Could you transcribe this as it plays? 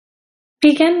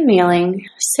Begin kneeling,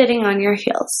 sitting on your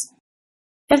heels.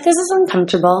 If this is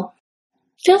uncomfortable,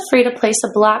 feel free to place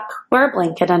a block or a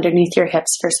blanket underneath your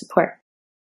hips for support.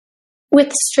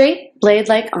 With straight,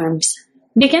 blade-like arms,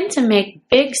 begin to make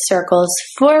big circles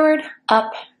forward,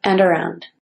 up, and around.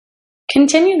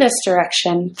 Continue this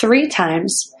direction 3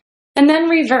 times, and then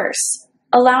reverse,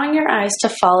 allowing your eyes to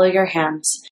follow your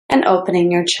hands and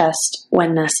opening your chest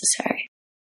when necessary.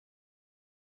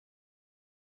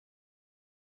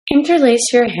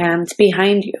 Interlace your hands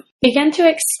behind you. Begin to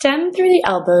extend through the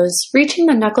elbows, reaching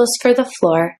the knuckles for the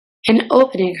floor and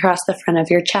opening across the front of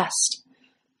your chest.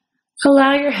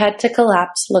 Allow your head to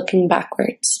collapse, looking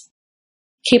backwards.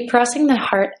 Keep pressing the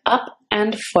heart up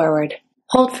and forward.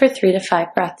 Hold for 3 to 5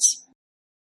 breaths.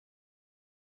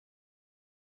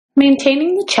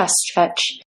 Maintaining the chest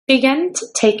stretch, begin to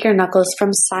take your knuckles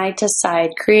from side to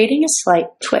side, creating a slight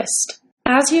twist.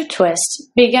 As you twist,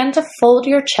 begin to fold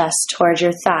your chest towards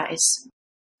your thighs.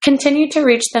 Continue to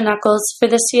reach the knuckles for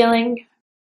the ceiling.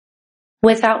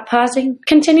 Without pausing,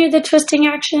 continue the twisting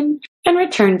action and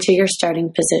return to your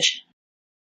starting position.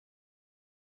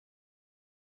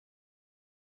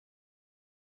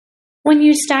 When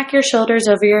you stack your shoulders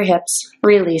over your hips,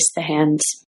 release the hands.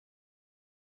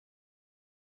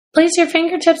 Place your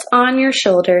fingertips on your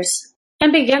shoulders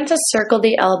and begin to circle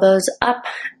the elbows up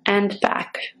and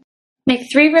back. Make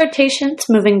 3 rotations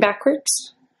moving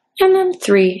backwards, and then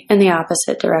 3 in the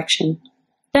opposite direction.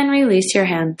 Then release your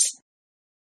hands.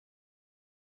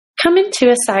 Come into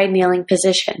a side kneeling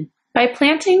position by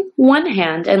planting one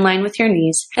hand in line with your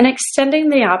knees and extending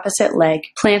the opposite leg,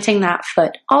 planting that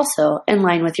foot also in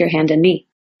line with your hand and knee.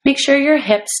 Make sure your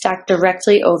hips stack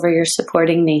directly over your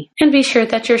supporting knee, and be sure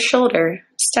that your shoulder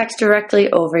stacks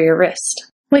directly over your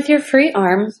wrist. With your free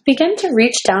arm, begin to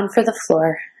reach down for the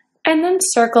floor, and then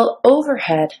circle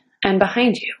overhead and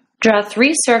behind you. Draw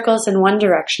 3 circles in one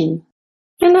direction,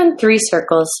 and then 3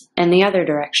 circles in the other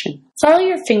direction. Follow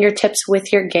your fingertips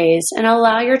with your gaze and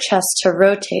allow your chest to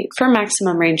rotate for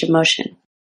maximum range of motion.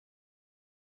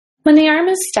 When the arm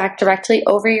is stacked directly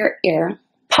over your ear,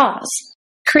 pause.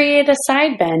 Create a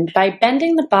side bend by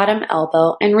bending the bottom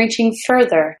elbow and reaching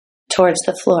further towards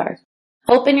the floor.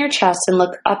 Open your chest and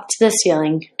look up to the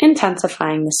ceiling,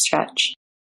 intensifying the stretch.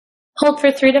 Hold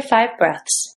for 3 to 5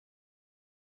 breaths.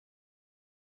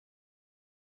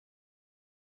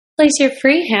 Place your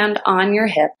free hand on your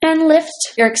hip and lift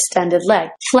your extended leg.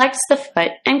 Flex the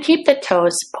foot and keep the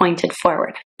toes pointed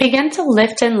forward. Begin to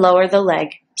lift and lower the leg,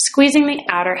 squeezing the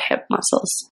outer hip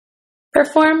muscles.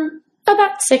 Perform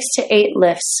about 6 to 8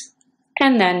 lifts,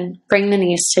 and then bring the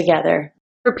knees together.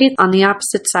 Repeat on the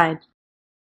opposite side.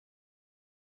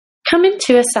 Come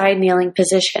into a side kneeling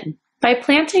position by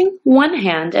planting one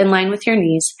hand in line with your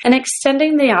knees and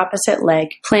extending the opposite leg,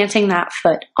 planting that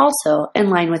foot also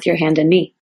in line with your hand and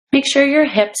knee. Make sure your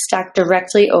hips stack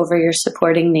directly over your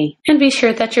supporting knee, and be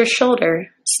sure that your shoulder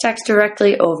stacks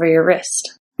directly over your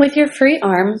wrist. With your free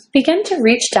arm, begin to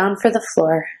reach down for the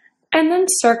floor, and then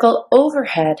circle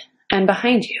overhead and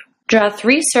behind you. Draw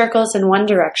 3 circles in one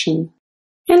direction,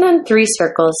 and then 3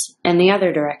 circles in the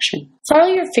other direction. Follow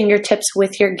your fingertips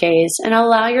with your gaze and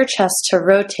allow your chest to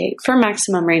rotate for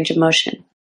maximum range of motion.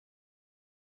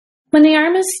 When the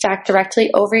arm is stacked directly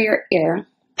over your ear,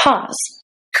 pause.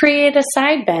 Create a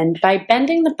side bend by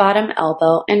bending the bottom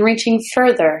elbow and reaching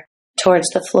further towards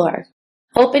the floor.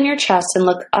 Open your chest and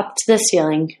look up to the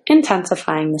ceiling,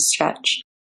 intensifying the stretch.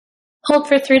 Hold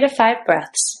for 3 to 5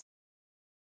 breaths.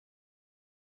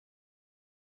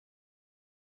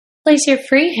 Place your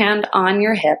free hand on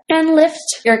your hip and lift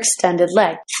your extended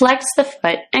leg. Flex the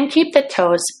foot and keep the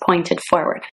toes pointed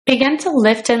forward. Begin to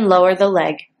lift and lower the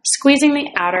leg, squeezing the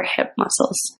outer hip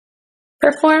muscles.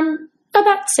 Perform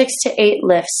about 6 to 8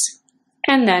 lifts,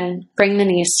 and then bring the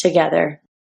knees together.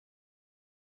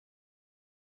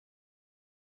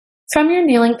 From your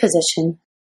kneeling position,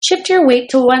 shift your weight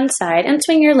to one side and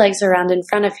swing your legs around in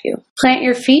front of you. Plant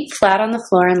your feet flat on the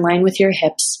floor in line with your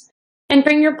hips, and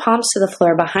bring your palms to the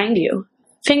floor behind you,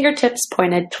 fingertips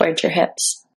pointed towards your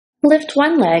hips. Lift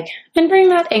one leg and bring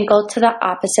that ankle to the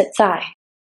opposite thigh.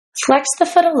 Flex the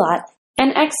foot a lot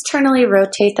and externally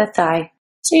rotate the thigh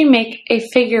so you make a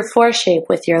figure 4 shape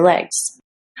with your legs.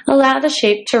 Allow the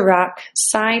shape to rock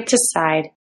side to side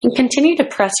and continue to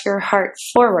press your heart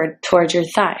forward towards your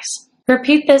thighs.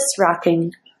 Repeat this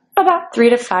rocking about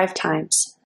 3 to 5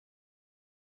 times.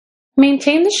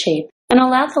 Maintain the shape and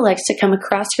allow the legs to come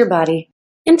across your body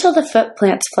until the foot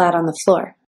plants flat on the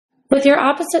floor. With your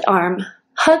opposite arm,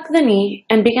 hug the knee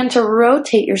and begin to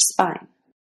rotate your spine.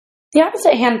 The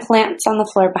opposite hand plants on the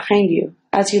floor behind you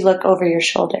as you look over your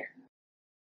shoulder.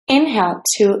 Inhale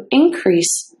to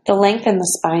increase the length in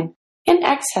the spine, and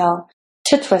exhale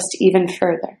to twist even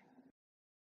further.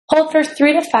 Hold for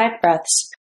 3 to 5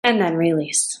 breaths and then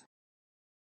release.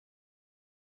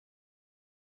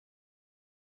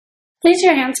 Place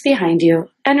your hands behind you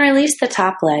and release the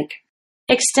top leg,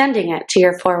 extending it to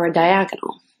your forward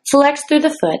diagonal. Flex through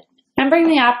the foot and bring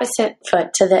the opposite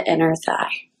foot to the inner thigh.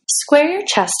 Square your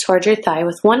chest towards your thigh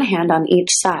with one hand on each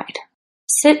side.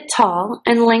 Sit tall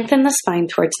and lengthen the spine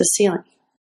towards the ceiling.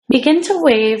 Begin to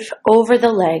wave over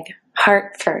the leg,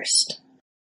 heart first.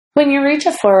 When you reach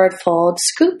a forward fold,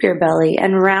 scoop your belly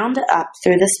and round up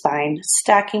through the spine,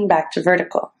 stacking back to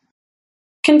vertical.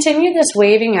 Continue this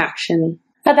waving action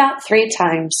about 3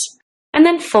 times, and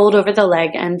then fold over the leg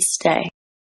and stay.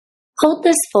 Hold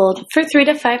this fold for 3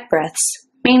 to 5 breaths,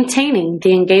 maintaining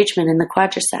the engagement in the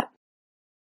quadricep.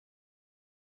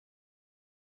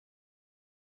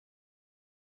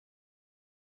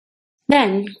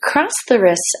 Then cross the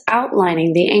wrists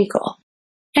outlining the ankle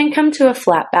and come to a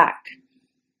flat back.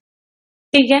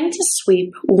 Begin to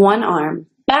sweep one arm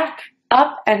back,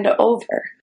 up, and over,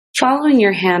 following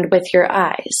your hand with your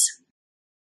eyes.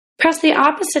 Press the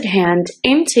opposite hand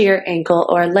into your ankle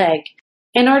or leg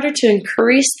in order to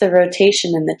increase the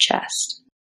rotation in the chest.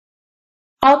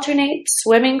 Alternate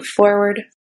swimming forward,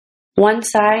 one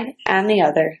side and the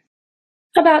other,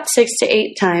 about 6 to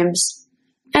 8 times,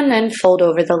 and then fold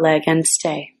over the leg and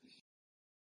stay.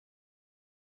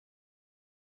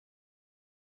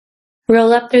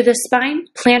 Roll up through the spine,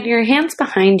 plant your hands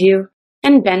behind you,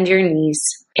 and bend your knees,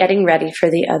 getting ready for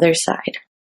the other side.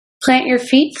 Plant your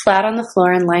feet flat on the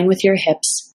floor in line with your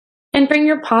hips, and bring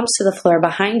your palms to the floor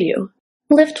behind you.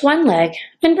 Lift one leg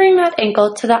and bring that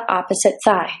ankle to the opposite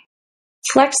thigh.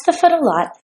 Flex the foot a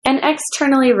lot and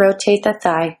externally rotate the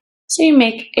thigh so you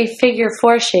make a figure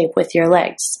 4 shape with your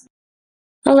legs.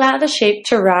 Allow the shape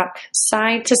to rock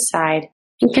side to side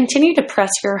and continue to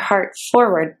press your heart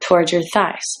forward towards your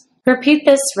thighs. Repeat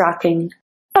this rocking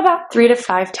about 3 to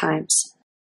 5 times.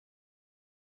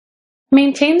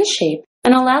 Maintain the shape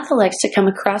and allow the legs to come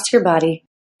across your body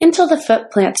until the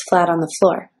foot plants flat on the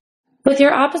floor. With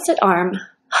your opposite arm,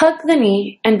 hug the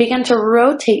knee and begin to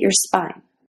rotate your spine.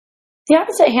 The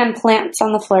opposite hand plants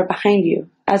on the floor behind you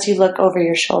as you look over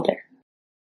your shoulder.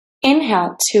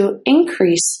 Inhale to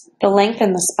increase the length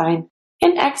in the spine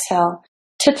and exhale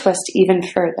to twist even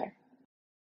further.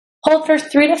 Hold for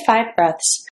 3 to 5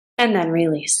 breaths and then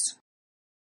release.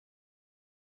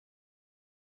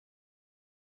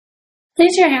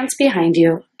 Place your hands behind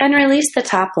you and release the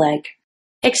top leg,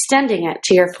 extending it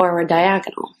to your forward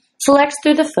diagonal. Flex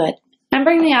through the foot and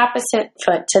bring the opposite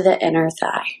foot to the inner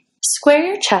thigh. Square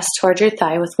your chest towards your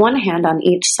thigh with one hand on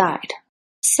each side.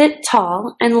 Sit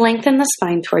tall and lengthen the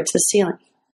spine towards the ceiling.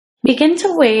 Begin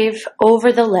to wave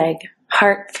over the leg,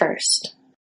 heart first.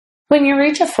 When you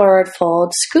reach a forward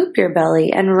fold, scoop your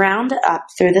belly and round up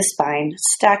through the spine,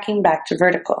 stacking back to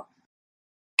vertical.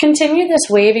 Continue this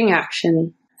waving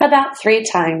action about 3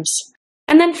 times,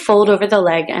 and then fold over the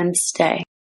leg and stay.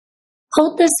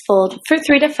 Hold this fold for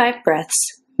 3 to 5 breaths,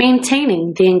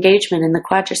 maintaining the engagement in the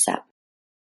quadricep.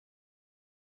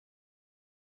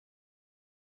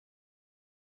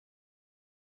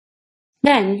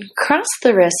 Then cross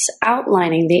the wrists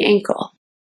outlining the ankle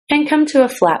and come to a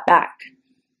flat back.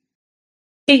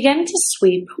 Begin to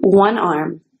sweep one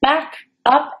arm back,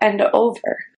 up, and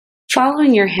over,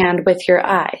 following your hand with your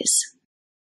eyes.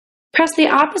 Press the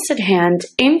opposite hand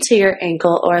into your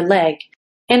ankle or leg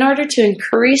in order to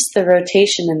increase the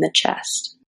rotation in the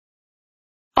chest.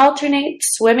 Alternate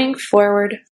swimming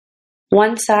forward,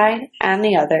 one side and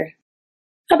the other,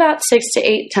 about 6 to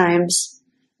 8 times,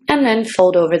 and then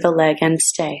fold over the leg and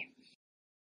stay.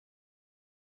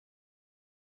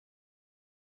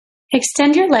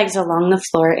 Extend your legs along the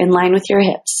floor in line with your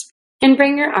hips and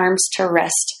bring your arms to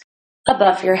rest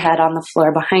above your head on the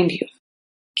floor behind you.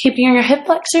 Keeping your hip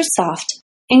flexors soft,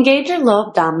 engage your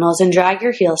low abdominals and drag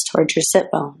your heels towards your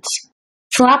sit bones.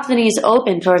 Flop the knees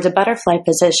open towards a butterfly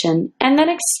position and then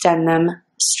extend them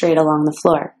straight along the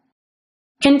floor.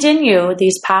 Continue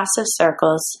these passive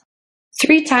circles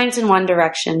 3 times in one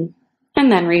direction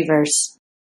and then reverse.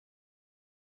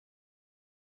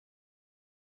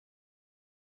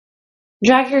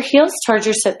 Drag your heels towards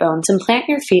your sit bones and plant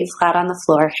your feet flat on the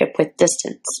floor, hip-width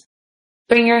distance.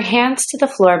 Bring your hands to the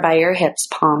floor by your hips,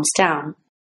 palms down.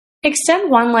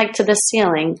 Extend one leg to the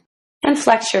ceiling and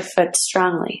flex your foot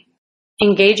strongly.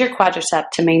 Engage your quadricep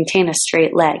to maintain a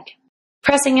straight leg.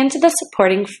 Pressing into the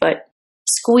supporting foot,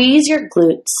 squeeze your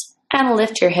glutes and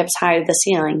lift your hips high to the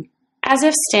ceiling, as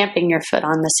if stamping your foot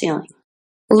on the ceiling.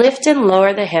 Lift and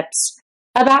lower the hips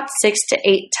about 6 to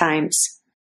 8 times.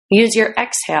 Use your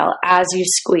exhale as you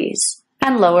squeeze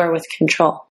and lower with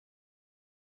control.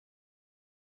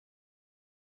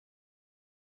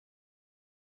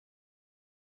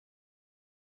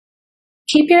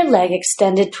 Keep your leg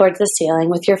extended towards the ceiling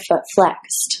with your foot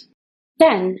flexed.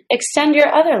 Then, extend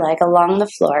your other leg along the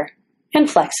floor and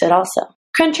flex it also.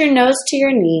 Crunch your nose to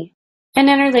your knee and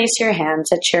interlace your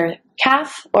hands at your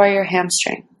calf or your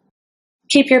hamstring.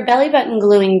 Keep your belly button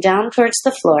gluing down towards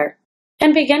the floor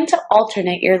and begin to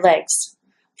alternate your legs,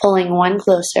 pulling one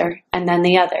closer and then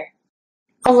the other.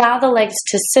 Allow the legs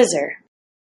to scissor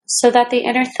so that the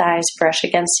inner thighs brush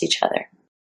against each other.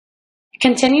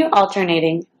 Continue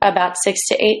alternating about 6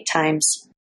 to 8 times.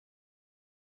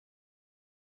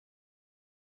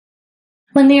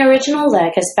 When the original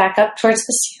leg is back up towards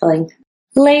the ceiling,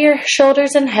 lay your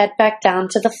shoulders and head back down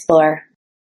to the floor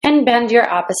and bend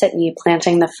your opposite knee,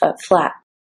 planting the foot flat.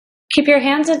 Keep your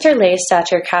hands interlaced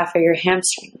at your calf or your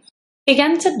hamstring.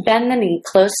 Begin to bend the knee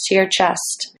close to your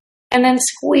chest and then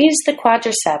squeeze the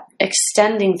quadricep,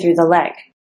 extending through the leg.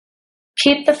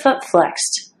 Keep the foot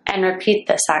flexed and repeat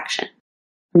this action,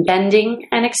 bending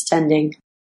and extending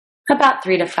about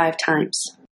 3 to 5 times.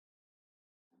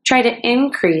 Try to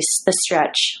increase the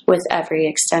stretch with every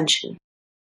extension.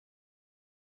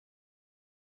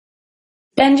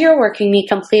 Bend your working knee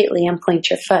completely and point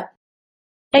your foot.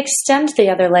 Extend the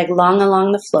other leg long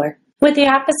along the floor. With the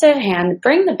opposite hand,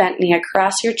 bring the bent knee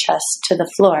across your chest to the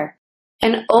floor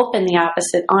and open the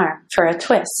opposite arm for a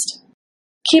twist.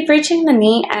 Keep reaching the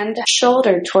knee and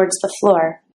shoulder towards the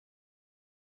floor.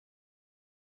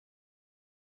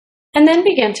 And then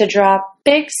begin to draw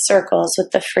big circles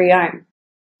with the free arm,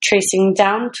 tracing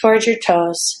down towards your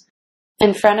toes,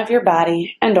 in front of your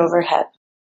body and overhead.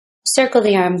 Circle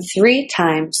the arm 3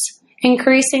 times,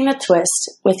 increasing the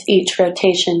twist with each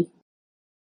rotation.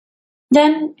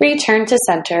 Then return to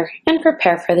center and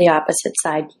prepare for the opposite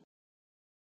side.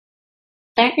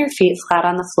 Plant your feet flat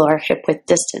on the floor, hip-width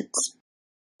distance.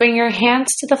 Bring your hands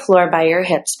to the floor by your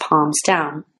hips, palms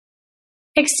down.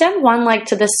 Extend one leg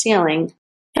to the ceiling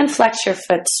and flex your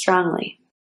foot strongly.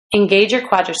 Engage your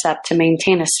quadricep to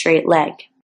maintain a straight leg.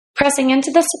 Pressing into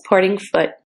the supporting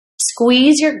foot,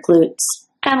 squeeze your glutes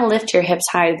and lift your hips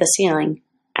high to the ceiling,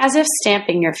 as if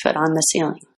stamping your foot on the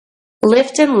ceiling.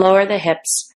 Lift and lower the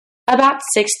hips about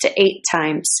 6 to 8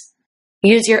 times.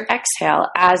 Use your exhale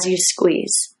as you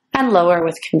squeeze and lower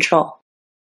with control.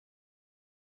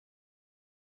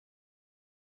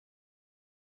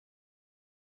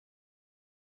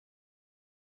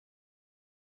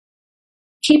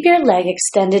 Keep your leg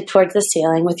extended towards the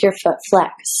ceiling with your foot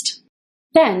flexed.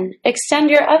 Then, extend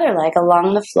your other leg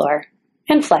along the floor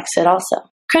and flex it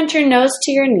also. Crunch your nose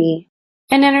to your knee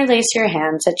and interlace your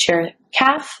hands at your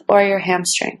calf or your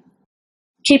hamstring.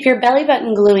 Keep your belly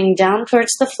button gluing down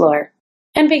towards the floor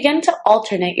and begin to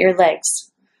alternate your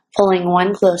legs, pulling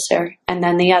one closer and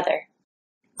then the other.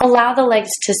 Allow the legs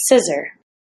to scissor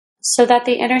so that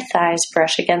the inner thighs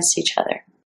brush against each other.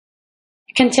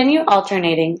 Continue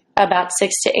alternating about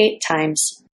 6 to 8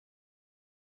 times.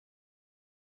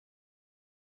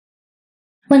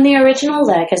 When the original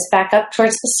leg is back up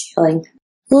towards the ceiling,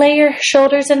 lay your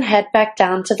shoulders and head back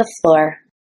down to the floor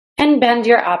and bend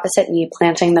your opposite knee,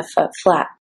 planting the foot flat.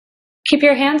 Keep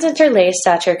your hands interlaced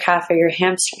at your calf or your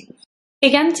hamstring.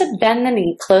 Begin to bend the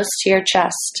knee close to your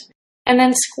chest and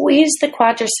then squeeze the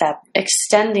quadricep,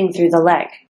 extending through the leg.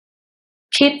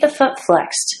 Keep the foot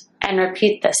flexed and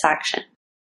repeat this action,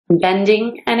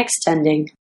 bending and extending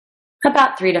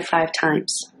about 3 to 5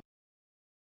 times.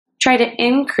 Try to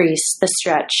increase the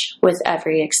stretch with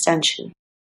every extension.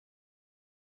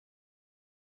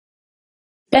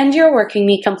 Bend your working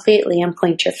knee completely and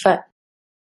point your foot.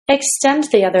 Extend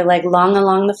the other leg long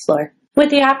along the floor. With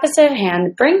the opposite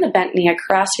hand, bring the bent knee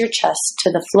across your chest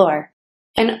to the floor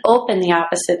and open the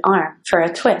opposite arm for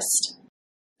a twist.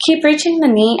 Keep reaching the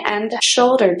knee and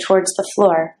shoulder towards the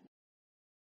floor.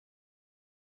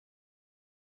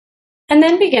 And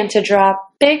then begin to draw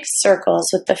big circles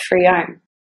with the free arm,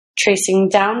 tracing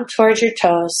down towards your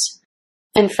toes,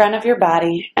 in front of your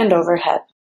body and overhead.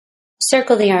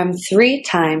 Circle the arm 3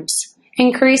 times,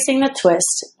 increasing the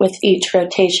twist with each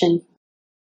rotation.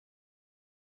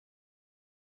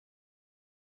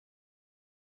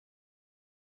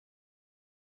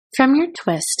 From your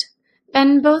twist,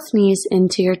 bend both knees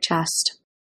into your chest.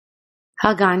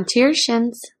 Hug onto your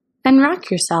shins and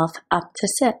rock yourself up to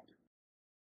sit.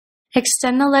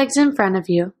 Extend the legs in front of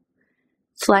you,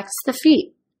 flex the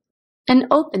feet, and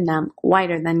open them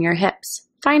wider than your hips,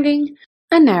 finding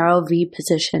a narrow V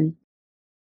position.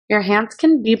 Your hands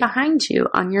can be behind you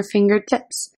on your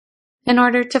fingertips in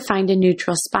order to find a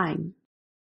neutral spine.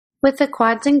 With the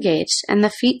quads engaged and the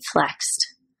feet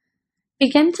flexed,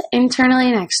 begin to internally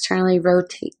and externally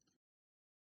rotate.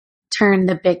 Turn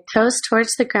the big toes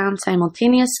towards the ground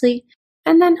simultaneously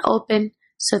and then open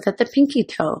so that the pinky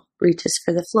toe reaches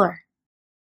for the floor.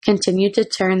 Continue to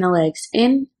turn the legs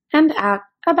in and out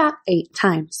about 8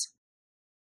 times.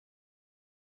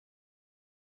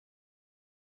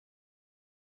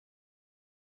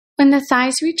 When the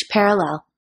thighs reach parallel,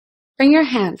 bring your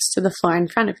hands to the floor in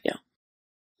front of you.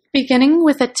 Beginning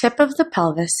with the tip of the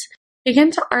pelvis,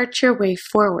 begin to arch your way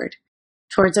forward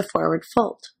towards a forward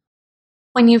fold.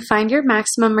 When you find your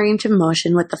maximum range of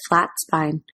motion with the flat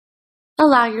spine,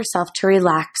 allow yourself to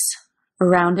relax,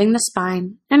 rounding the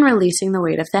spine and releasing the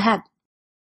weight of the head.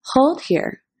 Hold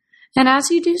here, and as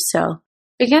you do so,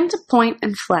 begin to point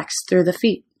and flex through the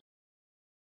feet.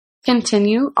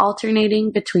 Continue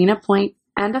alternating between a point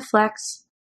and a flex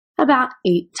about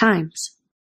 8 times.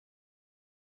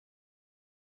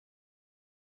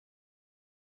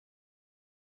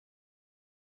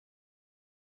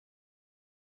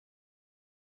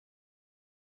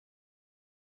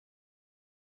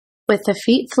 With the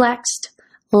feet flexed,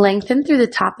 lengthen through the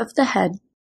top of the head,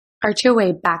 arch your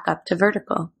way back up to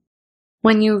vertical.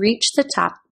 When you reach the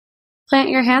top, plant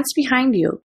your hands behind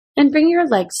you and bring your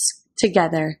legs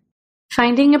together,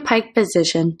 finding a pike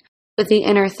position with the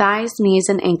inner thighs, knees,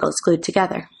 and ankles glued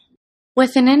together.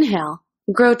 With an inhale,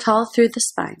 grow tall through the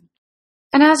spine.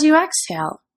 And as you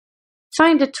exhale,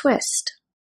 find a twist.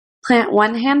 Plant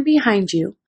one hand behind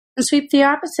you and sweep the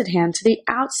opposite hand to the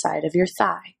outside of your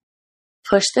thigh.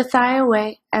 Push the thigh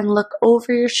away and look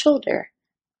over your shoulder,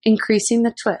 increasing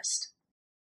the twist.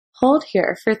 Hold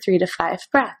here for 3 to 5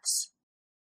 breaths,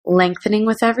 lengthening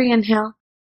with every inhale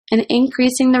and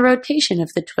increasing the rotation of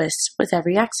the twist with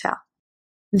every exhale.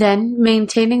 Then,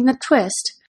 maintaining the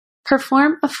twist,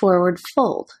 perform a forward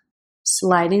fold,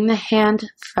 sliding the hand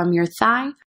from your thigh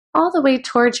all the way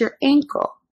towards your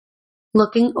ankle,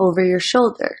 looking over your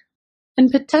shoulder, and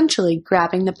potentially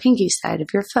grabbing the pinky side of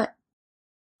your foot.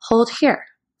 Hold here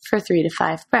for 3 to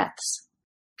 5 breaths,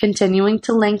 continuing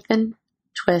to lengthen,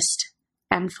 twist,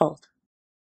 and fold.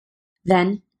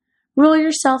 Then, roll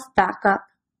yourself back up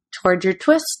toward your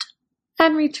twist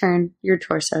and return your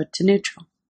torso to neutral.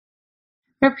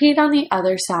 Repeat on the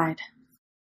other side.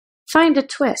 Find a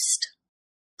twist.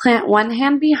 Plant one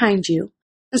hand behind you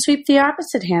and sweep the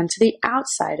opposite hand to the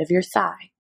outside of your thigh.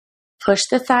 Push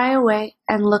the thigh away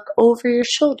and look over your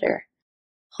shoulder.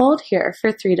 Hold here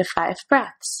for 3 to 5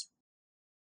 breaths.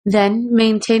 Then,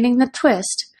 maintaining the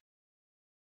twist,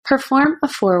 perform a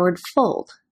forward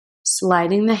fold,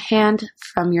 sliding the hand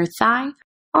from your thigh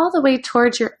all the way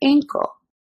towards your ankle,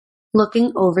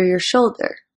 looking over your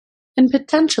shoulder, and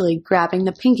potentially grabbing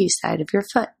the pinky side of your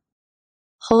foot.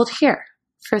 Hold here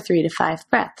for 3 to 5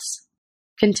 breaths,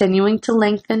 continuing to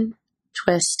lengthen,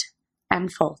 twist,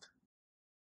 and fold.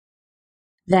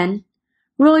 Then,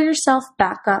 roll yourself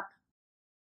back up.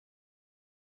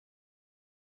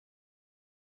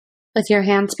 With your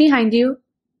hands behind you,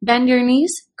 bend your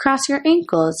knees, cross your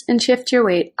ankles, and shift your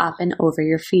weight up and over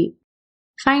your feet,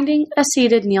 finding a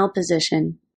seated kneel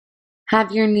position.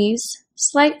 Have your knees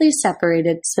slightly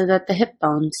separated so that the hip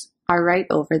bones are right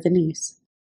over the knees.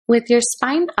 With your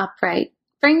spine upright,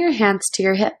 bring your hands to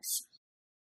your hips.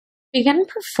 Begin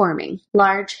performing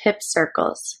large hip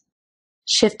circles.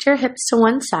 Shift your hips to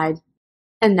one side,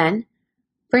 and then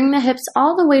bring the hips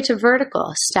all the way to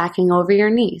vertical, stacking over your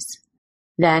knees.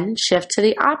 Then shift to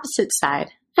the opposite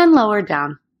side and lower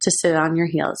down to sit on your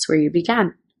heels where you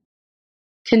began.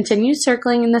 Continue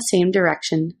circling in the same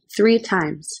direction 3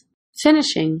 times,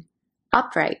 finishing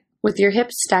upright with your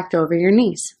hips stacked over your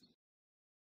knees.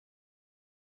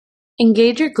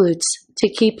 Engage your glutes to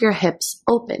keep your hips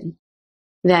open.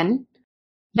 Then,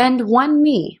 bend one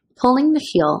knee, pulling the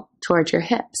heel towards your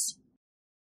hips.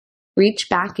 Reach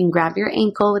back and grab your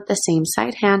ankle with the same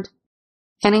side hand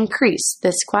and increase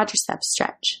this quadricep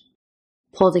stretch.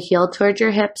 Pull the heel towards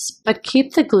your hips, but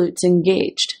keep the glutes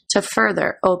engaged to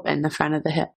further open the front of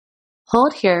the hip.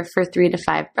 Hold here for 3 to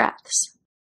 5 breaths.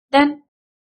 Then,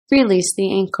 release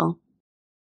the ankle.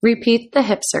 Repeat the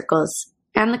hip circles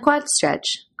and the quad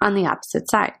stretch on the opposite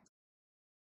side.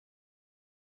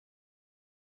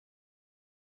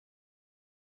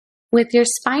 With your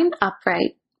spine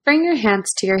upright, bring your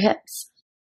hands to your hips.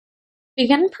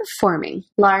 Begin performing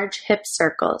large hip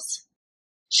circles.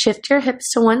 Shift your hips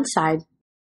to one side,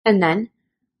 and then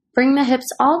bring the hips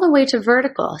all the way to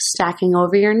vertical, stacking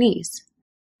over your knees.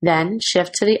 Then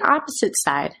shift to the opposite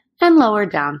side and lower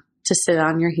down to sit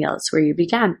on your heels where you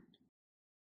began.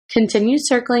 Continue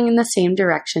circling in the same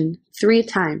direction 3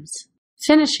 times,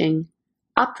 finishing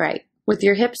upright with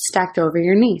your hips stacked over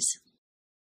your knees.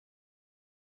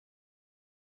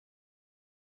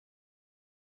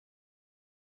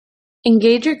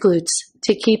 Engage your glutes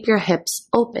to keep your hips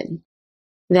open.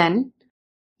 Then,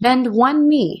 bend one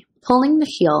knee, pulling the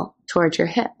heel towards your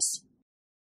hips.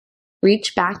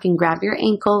 Reach back and grab your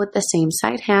ankle with the same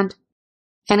side hand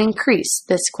and increase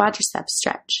this quadricep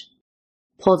stretch.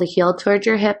 Pull the heel towards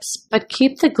your hips, but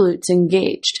keep the glutes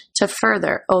engaged to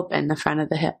further open the front of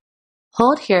the hip.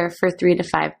 Hold here for 3 to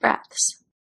 5 breaths.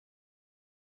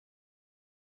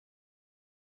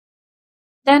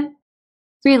 Then,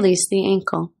 release the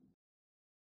ankle.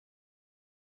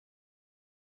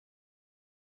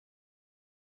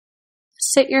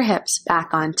 Sit your hips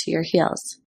back onto your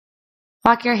heels.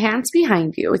 Walk your hands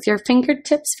behind you with your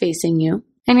fingertips facing you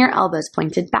and your elbows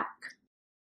pointed back.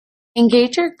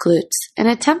 Engage your glutes and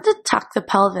attempt to tuck the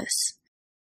pelvis.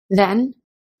 Then,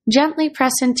 gently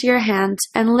press into your hands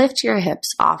and lift your hips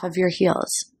off of your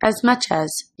heels as much as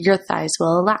your thighs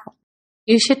will allow.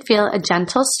 You should feel a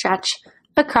gentle stretch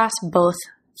across both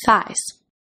thighs.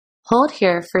 Hold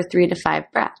here for 3 to 5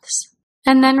 breaths,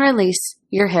 and then release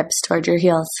your hips toward your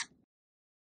heels.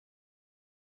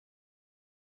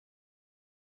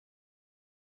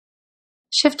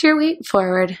 Shift your weight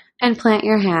forward and plant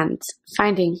your hands,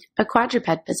 finding a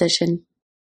quadruped position.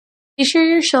 Be sure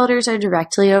your shoulders are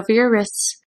directly over your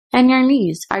wrists and your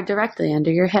knees are directly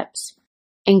under your hips.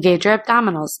 Engage your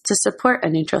abdominals to support a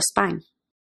neutral spine.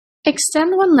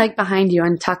 Extend one leg behind you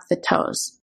and tuck the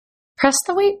toes. Press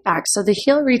the weight back so the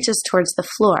heel reaches towards the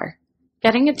floor,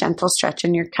 getting a gentle stretch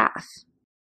in your calf.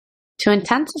 To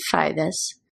intensify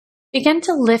this, begin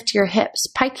to lift your hips,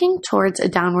 piking towards a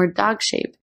downward dog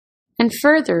shape, and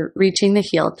further reaching the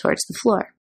heel towards the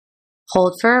floor.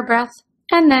 Hold for a breath,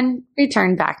 and then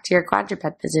return back to your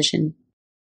quadruped position.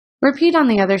 Repeat on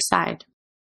the other side,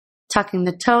 tucking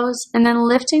the toes and then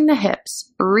lifting the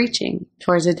hips, reaching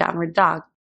towards a downward dog.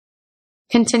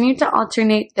 Continue to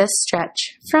alternate this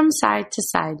stretch from side to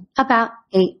side about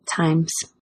 8 times.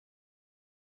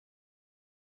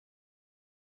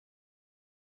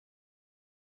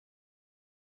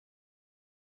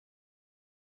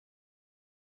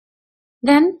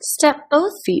 Then step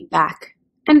both feet back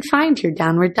and find your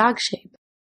downward dog shape.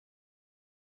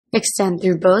 Extend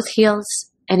through both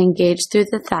heels and engage through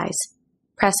the thighs,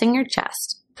 pressing your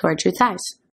chest towards your thighs.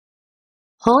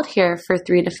 Hold here for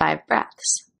 3 to 5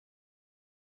 breaths.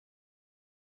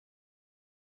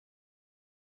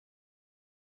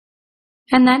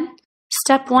 And then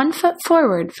step 1 foot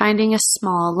forward, finding a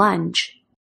small lunge.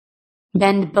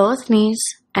 Bend both knees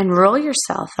and roll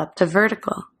yourself up to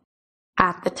vertical.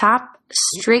 At the top,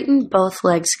 straighten both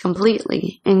legs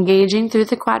completely, engaging through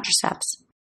the quadriceps,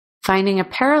 finding a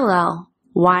parallel,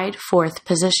 wide 4th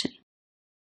position.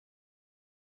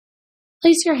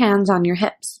 Place your hands on your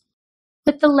hips.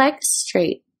 With the legs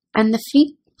straight and the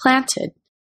feet planted,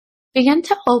 begin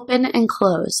to open and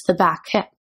close the back hip.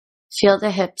 Feel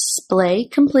the hips splay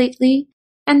completely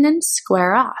and then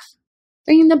square off,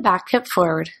 bringing the back hip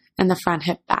forward and the front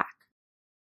hip back.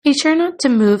 Be sure not to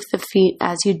move the feet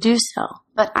as you do so,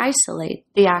 but isolate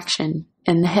the action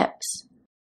in the hips.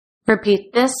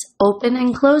 Repeat this open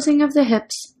and closing of the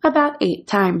hips about 8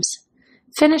 times,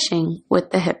 finishing with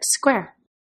the hips square.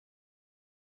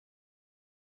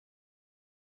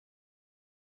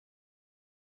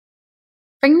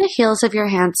 Bring the heels of your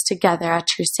hands together at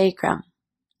your sacrum,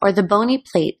 or the bony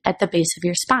plate at the base of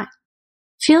your spine.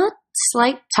 Feel a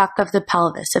slight tuck of the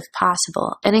pelvis if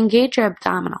possible and engage your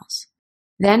abdominals.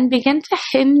 Then begin to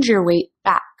hinge your weight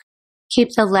back. Keep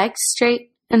the legs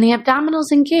straight and the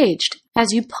abdominals engaged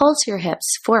as you pulse your hips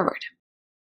forward.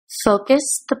 Focus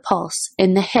the pulse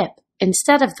in the hip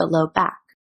instead of the low back.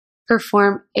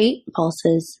 Perform 8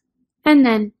 pulses and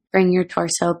then bring your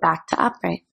torso back to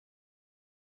upright.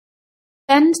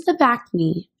 Bend the back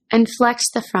knee and flex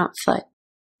the front foot.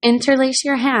 Interlace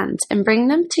your hands and bring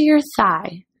them to your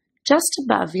thigh, just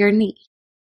above your knee.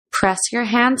 Press your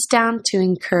hands down to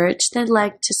encourage the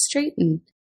leg to straighten,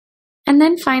 and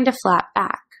then find a flat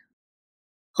back.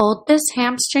 Hold this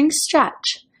hamstring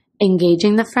stretch,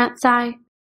 engaging the front thigh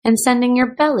and sending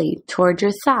your belly toward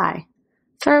your thigh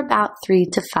for about 3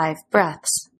 to 5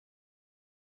 breaths.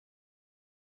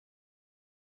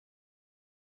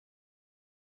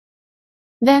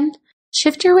 Then,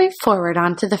 shift your weight forward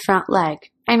onto the front leg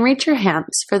and reach your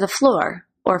hands for the floor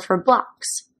or for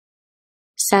blocks.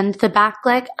 Send the back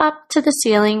leg up to the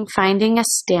ceiling, finding a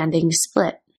standing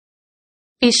split.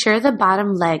 Be sure the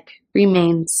bottom leg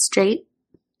remains straight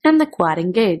and the quad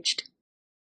engaged.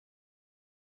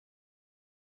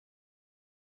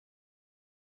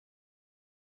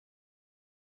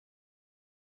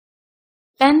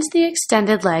 Bend the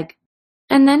extended leg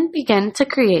and then begin to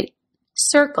create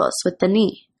circles with the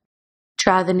knee.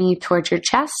 Draw the knee towards your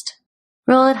chest,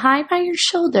 roll it high by your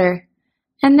shoulder,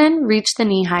 and then reach the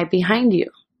knee high behind you,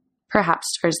 perhaps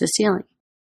towards the ceiling.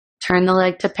 Turn the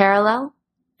leg to parallel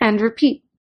and repeat.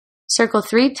 Circle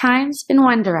 3 times in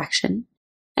one direction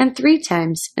and 3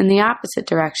 times in the opposite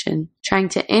direction, trying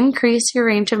to increase your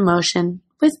range of motion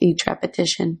with each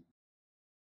repetition.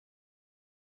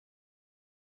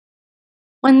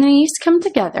 When the knees come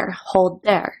together, hold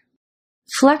there.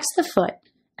 Flex the foot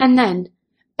and then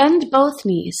bend both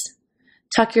knees.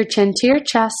 Tuck your chin to your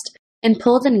chest and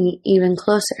pull the knee even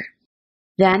closer.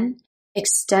 Then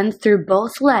extend through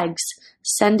both legs,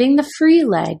 sending the free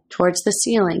leg towards the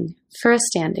ceiling for a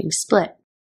standing split.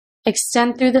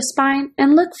 Extend through the spine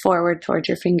and look forward towards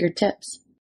your fingertips.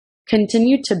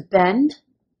 Continue to bend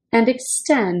and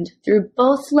extend through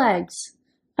both legs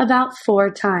about 4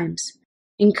 times,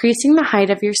 increasing the height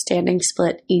of your standing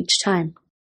split each time.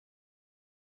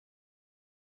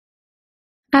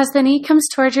 As the knee comes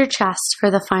towards your chest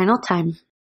for the final time,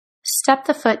 step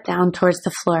the foot down towards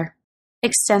the floor.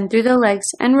 Extend through the legs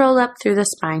and roll up through the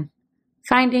spine,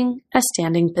 finding a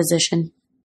standing position.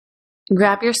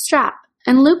 Grab your strap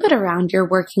and loop it around your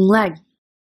working leg,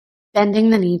 bending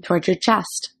the knee towards your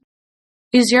chest.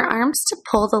 Use your arms to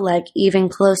pull the leg even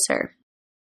closer.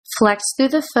 Flex through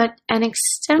the foot and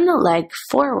extend the leg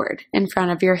forward in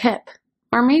front of your hip,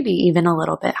 or maybe even a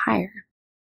little bit higher.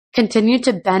 Continue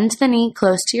to bend the knee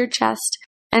close to your chest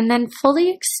and then fully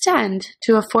extend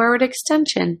to a forward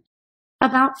extension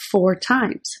about 4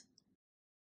 times,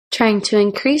 trying to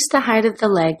increase the height of the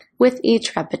leg with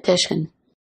each repetition.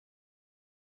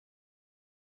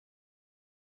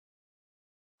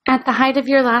 At the height of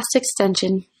your last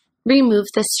extension, remove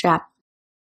the strap.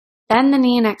 Bend the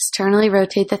knee and externally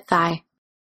rotate the thigh.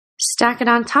 Stack it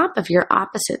on top of your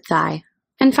opposite thigh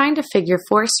and find a figure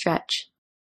 4 stretch,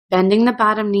 bending the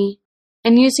bottom knee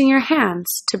and using your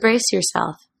hands to brace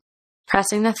yourself,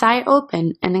 pressing the thigh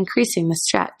open and increasing the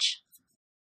stretch.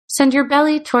 Send your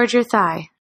belly towards your thigh.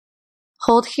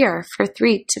 Hold here for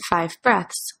 3 to 5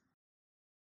 breaths.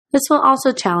 This will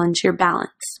also challenge your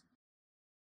balance.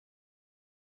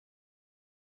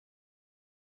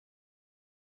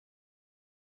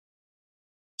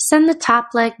 Send the top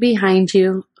leg behind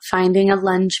you, finding a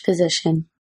lunge position.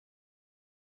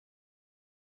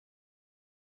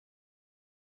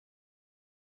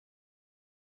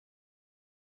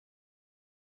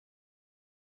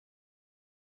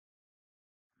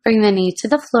 Bring the knee to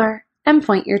the floor and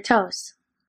point your toes.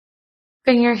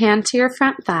 Bring your hand to your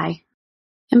front thigh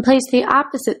and place the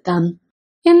opposite thumb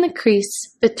in the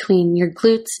crease between your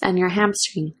glutes and your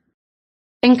hamstring.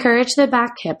 Encourage the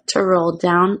back hip to roll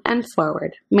down and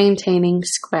forward, maintaining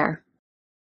square.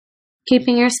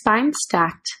 Keeping your spine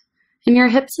stacked and your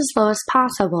hips as low as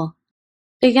possible,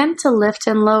 begin to lift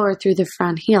and lower through the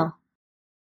front heel.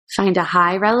 Find a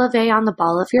high releve on the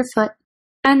ball of your foot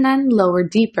and then lower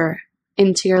deeper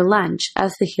into your lunge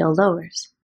as the heel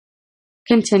lowers.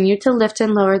 Continue to lift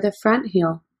and lower the front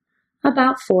heel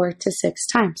about 4 to 6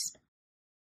 times.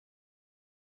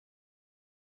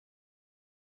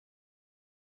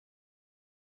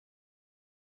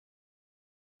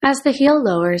 As the heel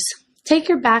lowers, take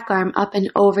your back arm up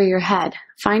and over your head,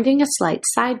 finding a slight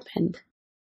side bend.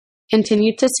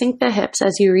 Continue to sink the hips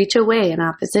as you reach away in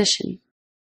opposition.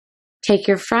 Take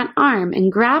your front arm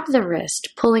and grab the wrist,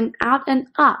 pulling out and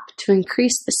up to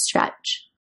increase the stretch.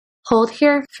 Hold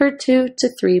here for 2 to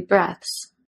 3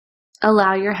 breaths.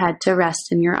 Allow your head to rest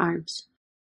in your arms.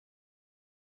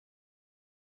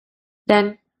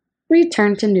 Then,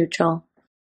 return to neutral.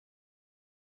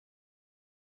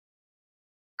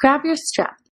 Grab your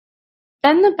strap.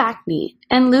 Bend the back knee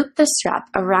and loop the strap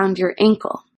around your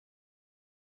ankle.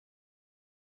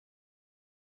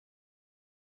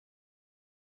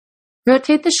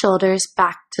 Rotate the shoulders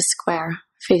back to square,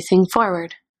 facing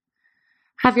forward.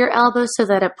 Have your elbow so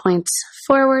that it points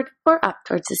forward or up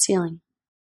towards the ceiling.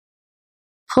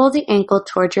 Pull the ankle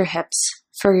toward your hips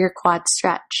for your quad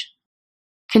stretch.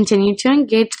 Continue to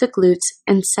engage the glutes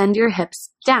and send your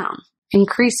hips down,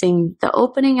 increasing the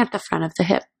opening at the front of the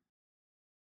hip.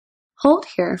 Hold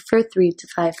here for 3 to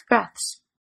 5 breaths.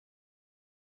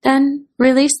 Then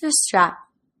release the strap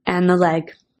and the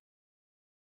leg.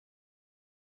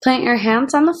 Plant your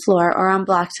hands on the floor or on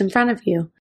blocks in front of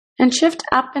you and shift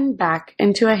up and back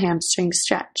into a hamstring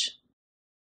stretch.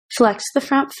 Flex the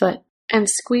front foot and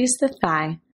squeeze the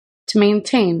thigh to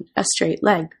maintain a straight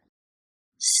leg.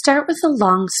 Start with a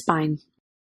long spine.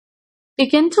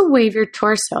 Begin to wave your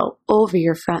torso over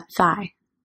your front thigh.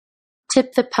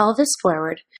 Tip the pelvis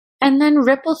forward and then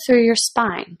ripple through your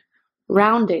spine,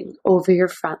 rounding over your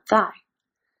front thigh.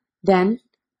 Then,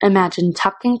 imagine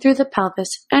tucking through the pelvis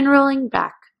and rolling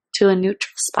back to a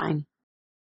neutral spine.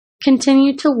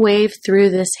 Continue to wave through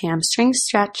this hamstring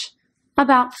stretch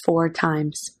about 4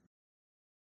 times.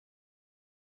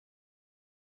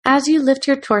 As you lift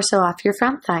your torso off your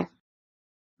front thigh,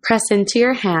 Press into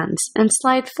your hands and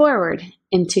slide forward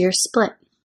into your split.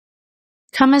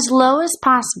 Come as low as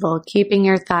possible, keeping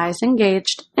your thighs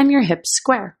engaged and your hips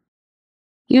square.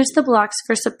 Use the blocks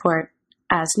for support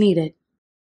as needed.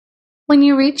 When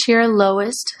you reach your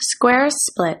lowest, squarest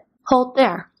split, hold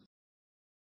there.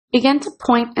 Begin to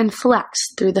point and flex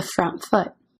through the front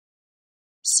foot.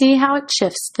 See how it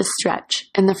shifts the stretch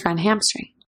in the front hamstring.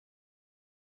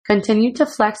 Continue to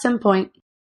flex and point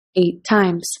 8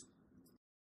 times.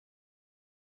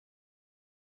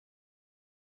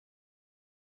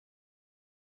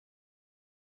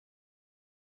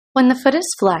 When the foot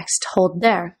is flexed, hold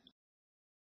there.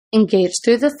 Engage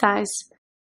through the thighs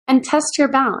and test your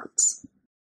balance.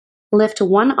 Lift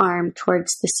one arm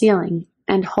towards the ceiling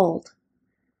and hold.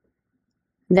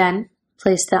 Then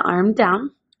place the arm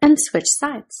down and switch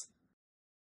sides.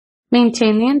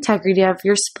 Maintain the integrity of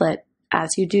your split as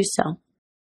you do so.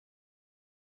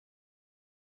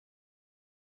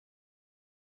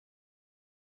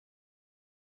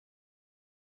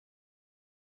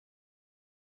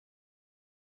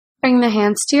 Bring the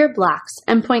hands to your blocks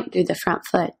and point through the front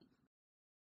foot.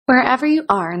 Wherever you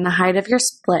are in the height of your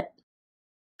split,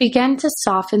 begin to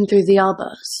soften through the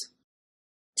elbows.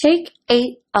 Take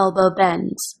 8 elbow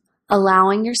bends,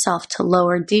 allowing yourself to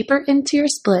lower deeper into your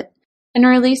split and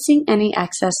releasing any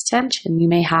excess tension you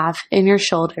may have in your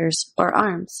shoulders or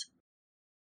arms.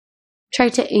 Try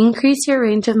to increase your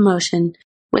range of motion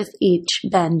with each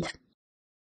bend.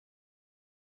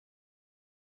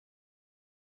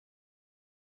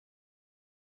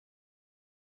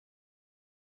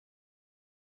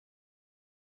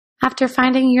 After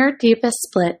finding your deepest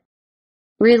split,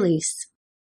 release.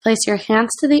 Place your hands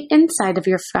to the inside of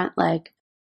your front leg.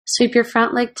 Sweep your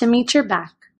front leg to meet your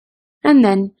back, and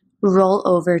then roll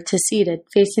over to seated,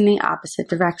 facing the opposite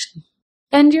direction.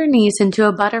 Bend your knees into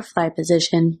a butterfly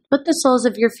position with the soles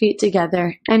of your feet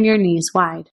together and your knees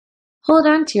wide. Hold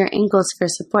on to your ankles for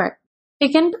support.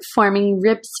 Begin performing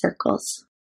rib circles.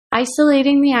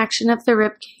 Isolating the action of the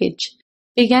rib cage,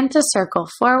 begin to circle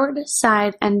forward,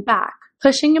 side, and back,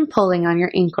 pushing and pulling on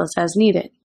your ankles as needed.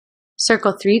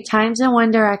 Circle 3 times in one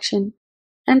direction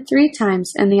and 3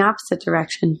 times in the opposite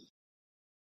direction.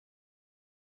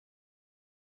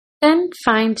 Then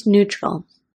find neutral.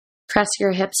 Press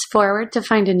your hips forward to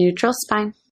find a neutral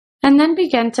spine, and then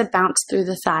begin to bounce through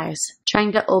the thighs,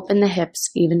 trying to open the hips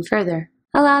even further.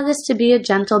 Allow this to be a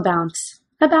gentle bounce,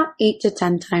 about 8 to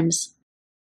 10 times.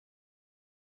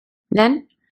 Then,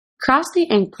 cross the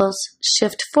ankles,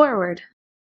 shift forward,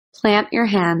 plant your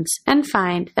hands, and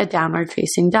find a downward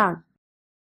facing dog.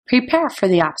 Prepare for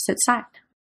the opposite side.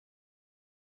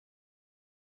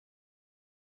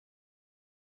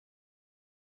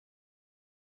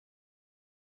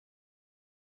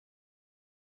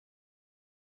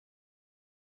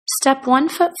 Step 1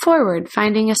 foot forward,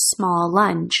 finding a small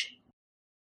lunge.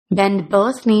 Bend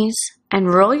both knees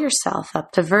and roll yourself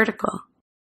up to vertical.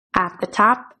 At the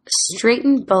top,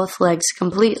 straighten both legs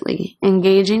completely,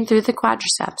 engaging through the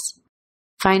quadriceps,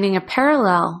 finding a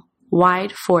parallel,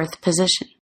 wide 4th position.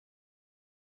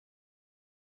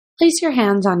 Place your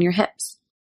hands on your hips.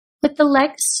 With the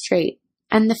legs straight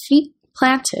and the feet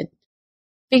planted,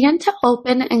 begin to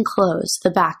open and close the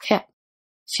back hip.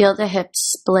 Feel the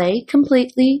hips splay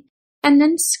completely and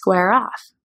then square off,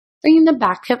 bringing the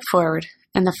back hip forward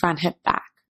and the front hip back.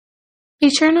 Be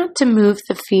sure not to move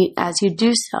the feet as you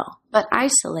do so, but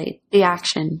isolate the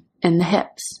action in the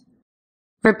hips.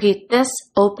 Repeat this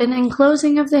open and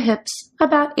closing of the hips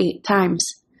about 8 times,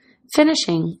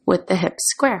 finishing with the hips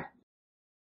square.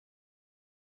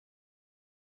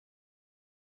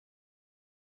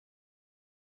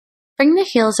 Bring the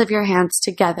heels of your hands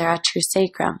together at your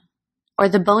sacrum, or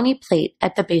the bony plate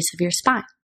at the base of your spine.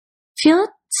 Feel a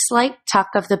slight tuck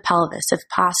of the pelvis if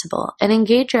possible and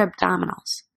engage your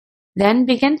abdominals. Then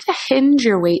begin to hinge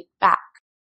your weight back.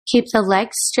 Keep the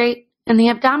legs straight and the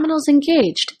abdominals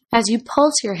engaged as you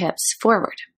pulse your hips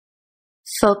forward.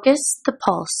 Focus the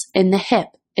pulse in the hip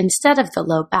instead of the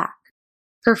low back.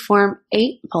 Perform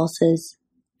 8 pulses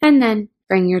and then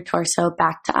bring your torso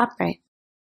back to upright.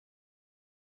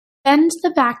 Bend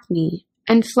the back knee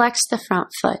and flex the front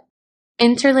foot.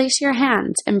 Interlace your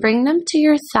hands and bring them to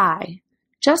your thigh,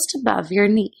 just above your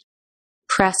knee.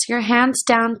 Press your hands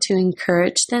down to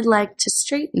encourage the leg to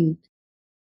straighten,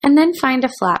 and then find a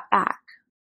flat back.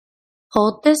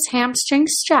 Hold this hamstring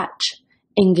stretch,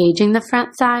 engaging the front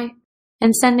thigh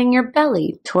and sending your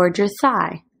belly toward your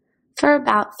thigh for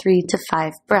about 3 to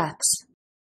 5 breaths.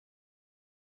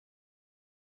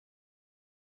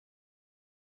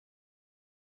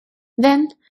 Then,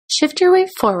 shift your weight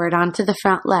forward onto the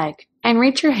front leg and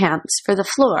reach your hands for the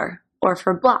floor or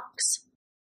for blocks.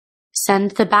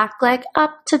 Send the back leg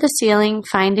up to the ceiling,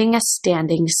 finding a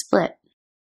standing split.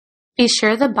 Be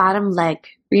sure the bottom leg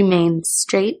remains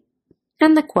straight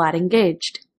and the quad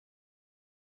engaged.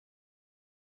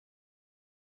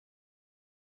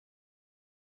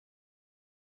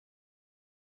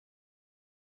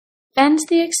 Bend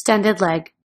the extended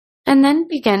leg and then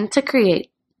begin to create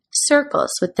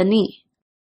circles with the knee.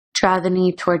 Draw the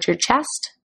knee towards your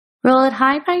chest, roll it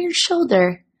high by your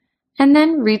shoulder, and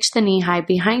then reach the knee high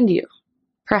behind you,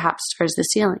 perhaps towards the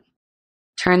ceiling.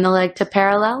 Turn the leg to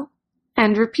parallel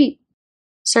and repeat.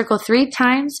 Circle 3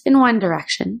 times in one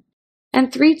direction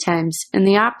and 3 times in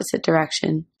the opposite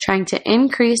direction, trying to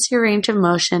increase your range of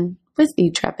motion with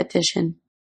each repetition.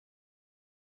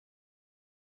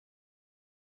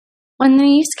 When the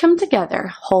knees come together,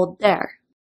 hold there.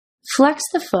 Flex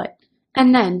the foot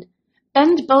and then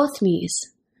bend both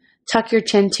knees. Tuck your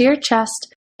chin to your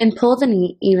chest and pull the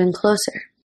knee even closer.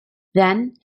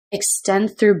 Then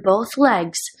extend through both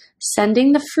legs,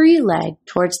 sending the free leg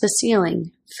towards the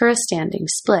ceiling for a standing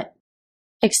split.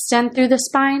 Extend through the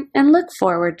spine and look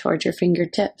forward towards your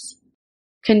fingertips.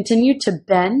 Continue to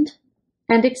bend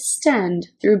and extend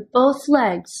through both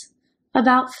legs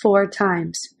about 4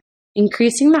 times,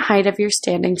 increasing the height of your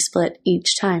standing split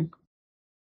each time.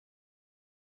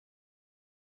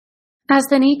 As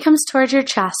the knee comes towards your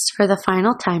chest for the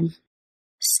final time,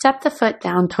 step the foot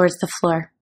down towards the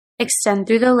floor. Extend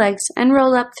through the legs and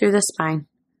roll up through the spine,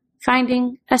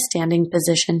 finding a standing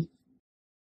position.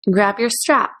 Grab your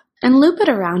strap and loop it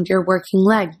around your working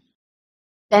leg,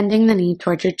 bending the knee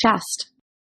towards your chest.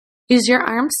 Use your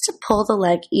arms to pull the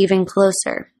leg even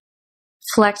closer.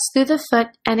 Flex through the foot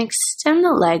and extend the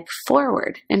leg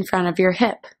forward in front of your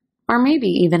hip, or maybe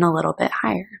even a little bit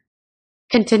higher.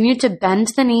 Continue to bend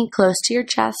the knee close to your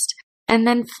chest and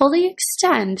then fully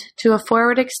extend to a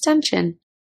forward extension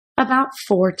about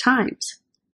 4 times,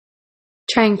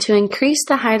 trying to increase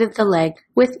the height of the leg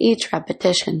with each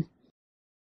repetition.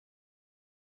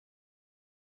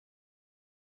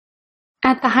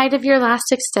 At the height of your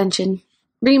last extension,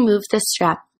 remove the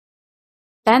strap.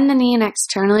 Bend the knee and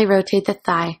externally rotate the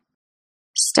thigh.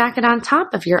 Stack it on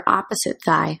top of your opposite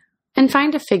thigh and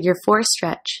find a figure 4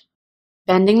 stretch,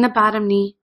 bending the bottom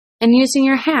knee and using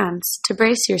your hands to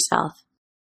brace yourself,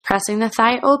 pressing the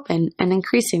thigh open and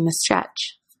increasing the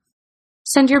stretch.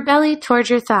 Send your belly towards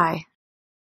your thigh.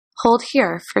 Hold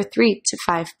here for 3 to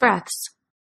 5 breaths.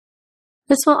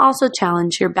 This will also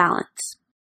challenge your balance.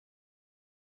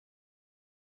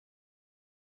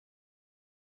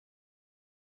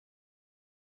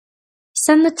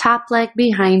 Send the top leg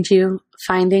behind you,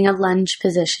 finding a lunge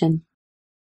position.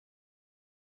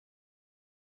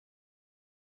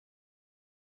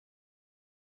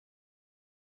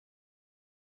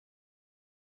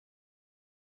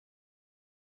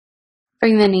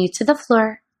 Bring the knee to the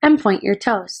floor and point your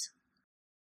toes.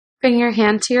 Bring your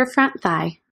hand to your front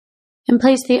thigh and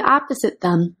place the opposite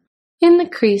thumb in the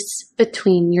crease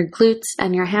between your glutes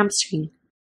and your hamstring.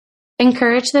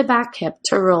 Encourage the back hip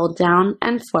to roll down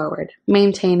and forward,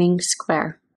 maintaining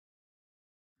square.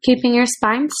 Keeping your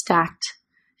spine stacked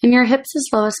and your hips as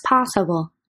low as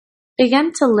possible,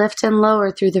 begin to lift and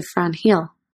lower through the front heel.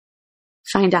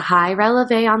 Find a high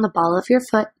releve on the ball of your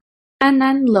foot and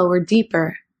then lower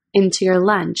deeper into your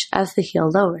lunge as the heel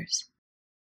lowers.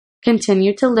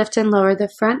 Continue to lift and lower the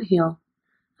front heel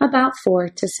about 4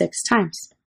 to 6 times.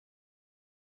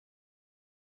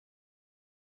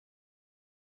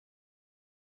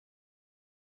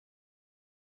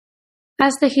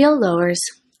 As the heel lowers,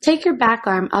 take your back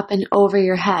arm up and over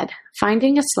your head,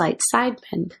 finding a slight side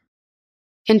bend.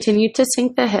 Continue to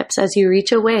sink the hips as you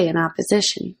reach away in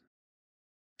opposition.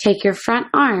 Take your front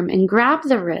arm and grab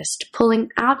the wrist, pulling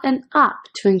out and up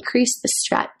to increase the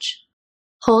stretch.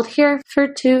 Hold here for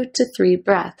 2 to 3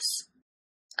 breaths.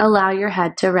 Allow your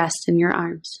head to rest in your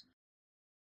arms.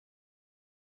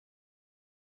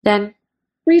 Then,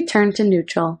 return to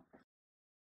neutral.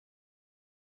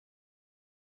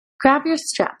 Grab your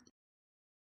strap.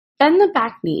 Bend the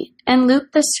back knee and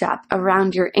loop the strap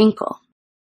around your ankle.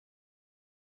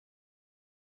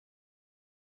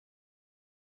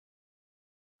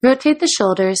 Rotate the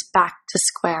shoulders back to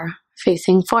square,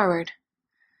 facing forward.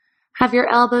 Have your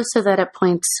elbow so that it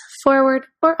points forward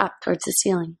or up towards the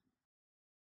ceiling.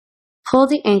 Pull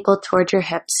the ankle toward your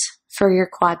hips for your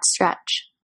quad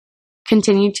stretch.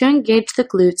 Continue to engage the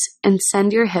glutes and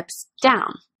send your hips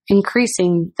down,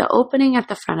 increasing the opening at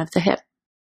the front of the hip.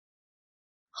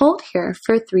 Hold here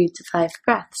for 3 to 5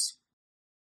 breaths.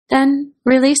 Then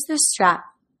release the strap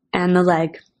and the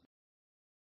leg.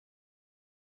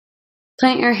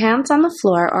 Plant your hands on the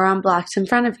floor or on blocks in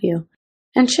front of you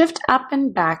and shift up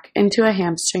and back into a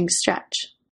hamstring stretch.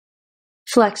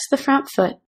 Flex the front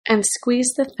foot and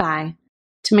squeeze the thigh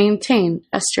to maintain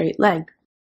a straight leg.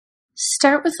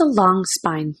 Start with a long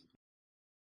spine.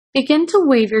 Begin to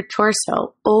wave your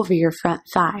torso over your front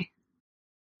thigh.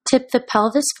 Tip the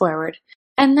pelvis forward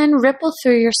and then ripple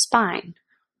through your spine,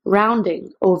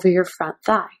 rounding over your front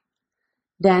thigh.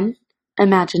 Then,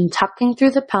 imagine tucking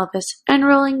through the pelvis and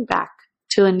rolling back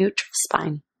to a neutral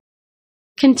spine.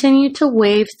 Continue to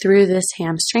wave through this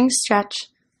hamstring stretch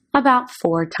about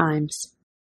 4 times.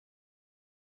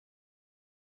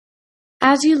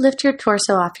 As you lift your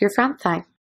torso off your front thigh,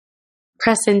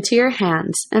 press into your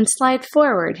hands and slide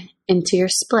forward into your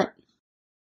split.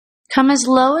 Come as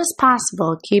low as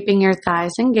possible, keeping your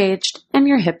thighs engaged and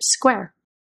your hips square.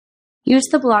 Use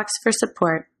the blocks for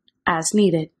support as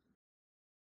needed.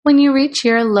 When you reach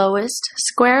your lowest,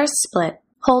 squarest split,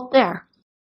 hold there.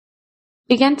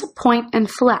 Begin to point and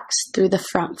flex through the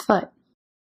front foot.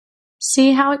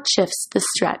 See how it shifts the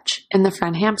stretch in the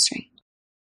front hamstring.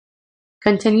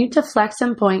 Continue to flex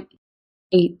and point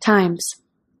 8 times.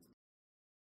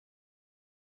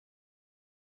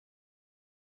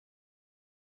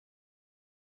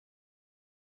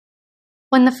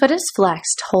 When the foot is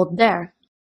flexed, hold there.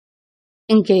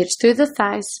 Engage through the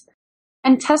thighs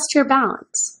and test your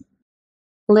balance.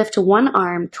 Lift one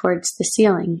arm towards the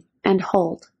ceiling and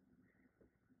hold.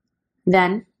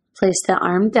 Then, place the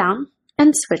arm down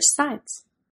and switch sides.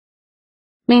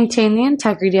 Maintain the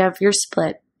integrity of your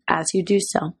split as you do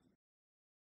so.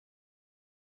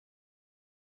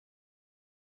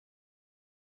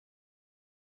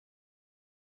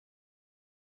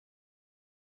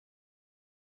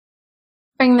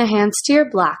 Bring the hands to your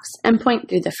blocks and point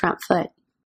through the front foot.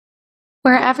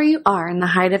 Wherever you are in the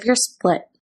height of your split,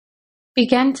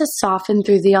 begin to soften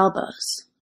through the elbows.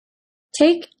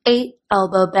 Take 8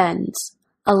 elbow bends,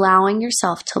 allowing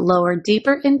yourself to lower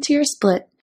deeper into your split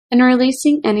and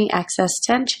releasing any excess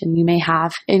tension you may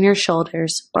have in your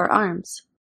shoulders or arms.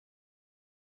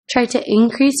 Try to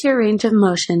increase your range of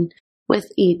motion with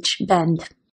each bend.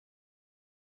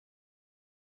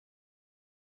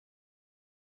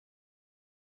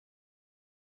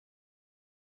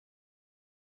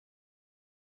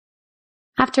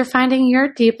 After finding your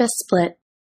deepest split,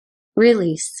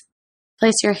 release.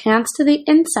 Place your hands to the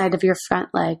inside of your front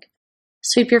leg.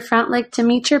 Sweep your front leg to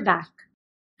meet your back,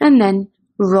 and then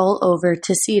roll over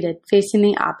to seated, facing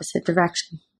the opposite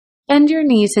direction. Bend your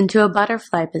knees into a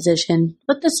butterfly position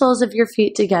with the soles of your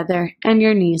feet together and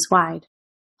your knees wide.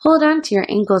 Hold on to your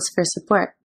ankles for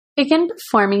support. Begin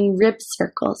performing rib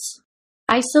circles.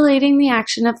 Isolating the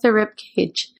action of the rib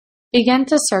cage, begin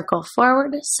to circle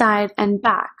forward, side, and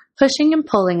back, pushing and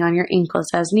pulling on your ankles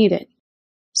as needed.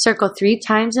 Circle 3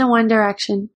 times in one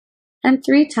direction and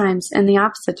 3 times in the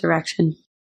opposite direction.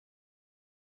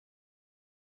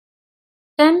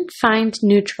 Then find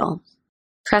neutral.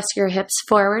 Press your hips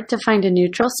forward to find a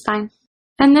neutral spine,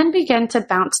 and then begin to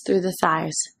bounce through the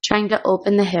thighs, trying to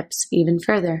open the hips even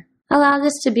further. Allow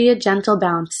this to be a gentle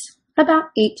bounce, about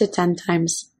 8 to 10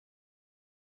 times.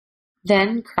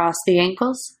 Then cross the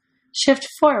ankles, shift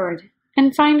forward,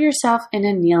 and find yourself in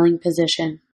a kneeling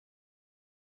position.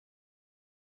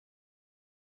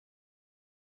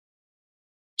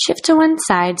 Shift to one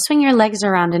side, swing your legs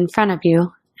around in front of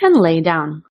you, and lay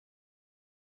down.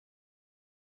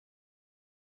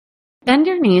 Bend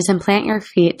your knees and plant your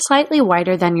feet slightly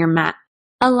wider than your mat.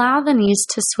 Allow the knees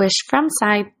to swish from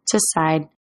side to side,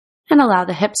 and allow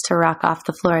the hips to rock off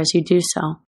the floor as you do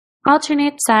so.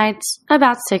 Alternate sides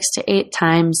about 6 to 8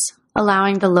 times,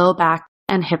 allowing the low back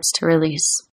and hips to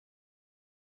release.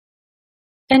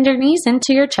 Bend your knees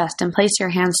into your chest and place your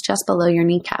hands just below your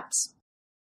kneecaps.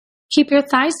 Keep your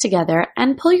thighs together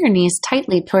and pull your knees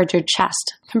tightly towards your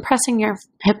chest, compressing your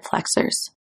hip flexors.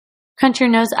 Crunch your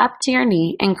nose up to your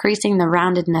knee, increasing the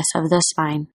roundedness of the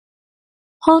spine.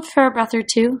 Hold for a breath or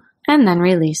 2, and then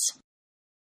release.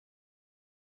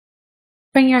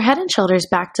 Bring your head and shoulders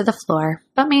back to the floor,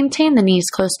 but maintain the knees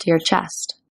close to your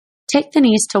chest. Take the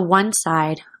knees to one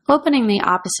side, opening the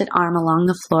opposite arm along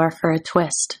the floor for a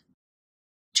twist.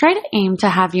 Try to aim to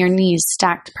have your knees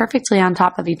stacked perfectly on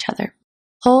top of each other.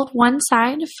 Hold one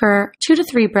side for 2 to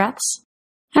 3 breaths,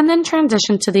 and then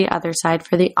transition to the other side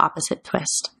for the opposite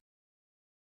twist.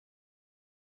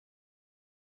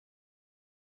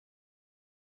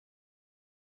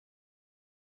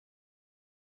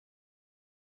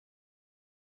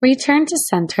 Return to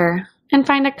center and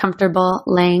find a comfortable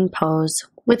laying pose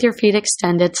with your feet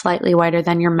extended slightly wider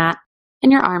than your mat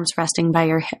and your arms resting by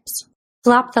your hips.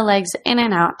 Flop the legs in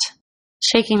and out,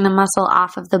 shaking the muscle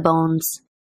off of the bones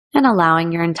and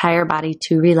allowing your entire body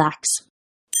to relax.